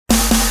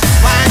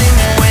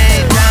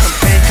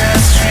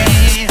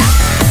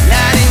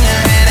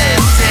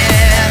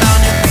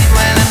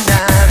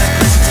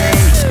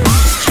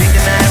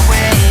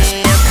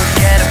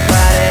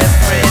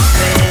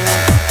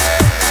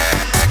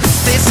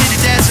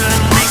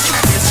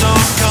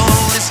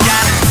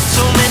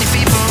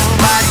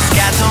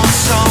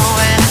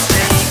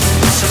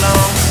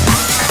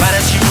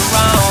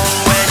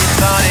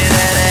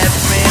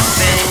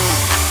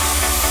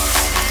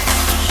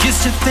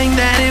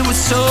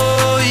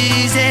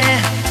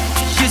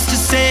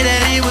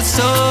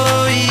so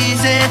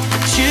easy,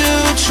 but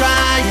you're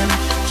trying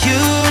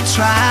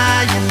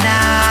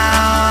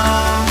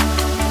now.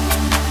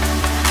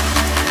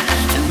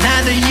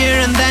 Another year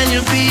and then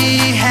you'll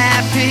be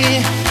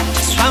happy.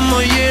 Just one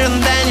more year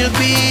and then you'll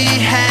be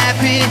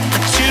happy.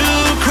 But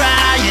you're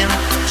crying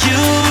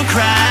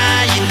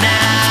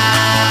now.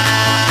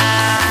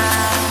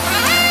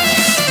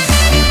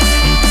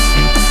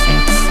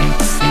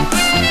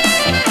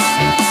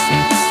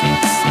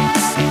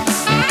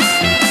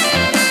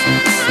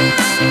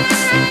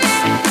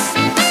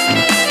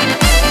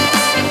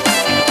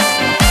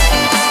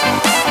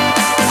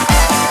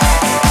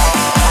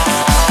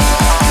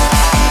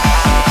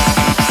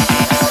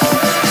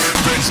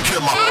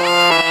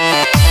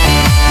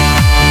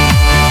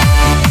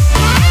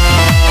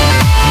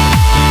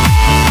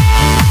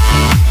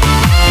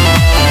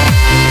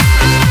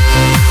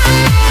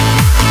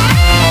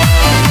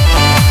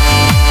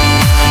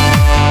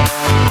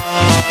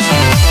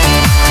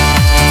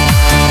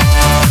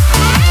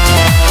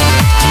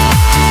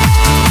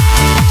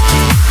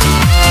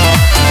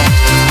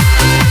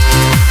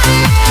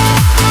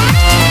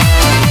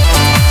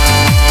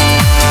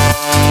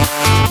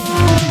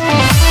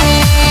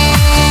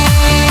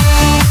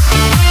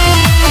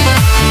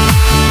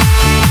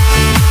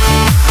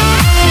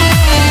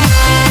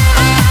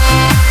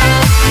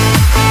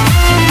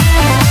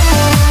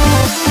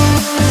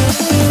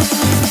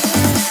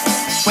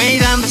 Way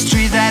down the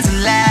street there's a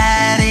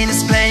lad in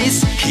his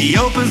place. He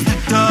opens the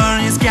door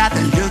and he's got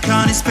the look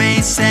on his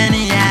face. And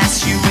he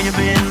asks you where you've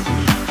been,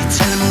 you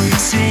tell him who you've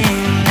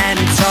seen, and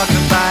you talk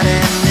about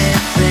it.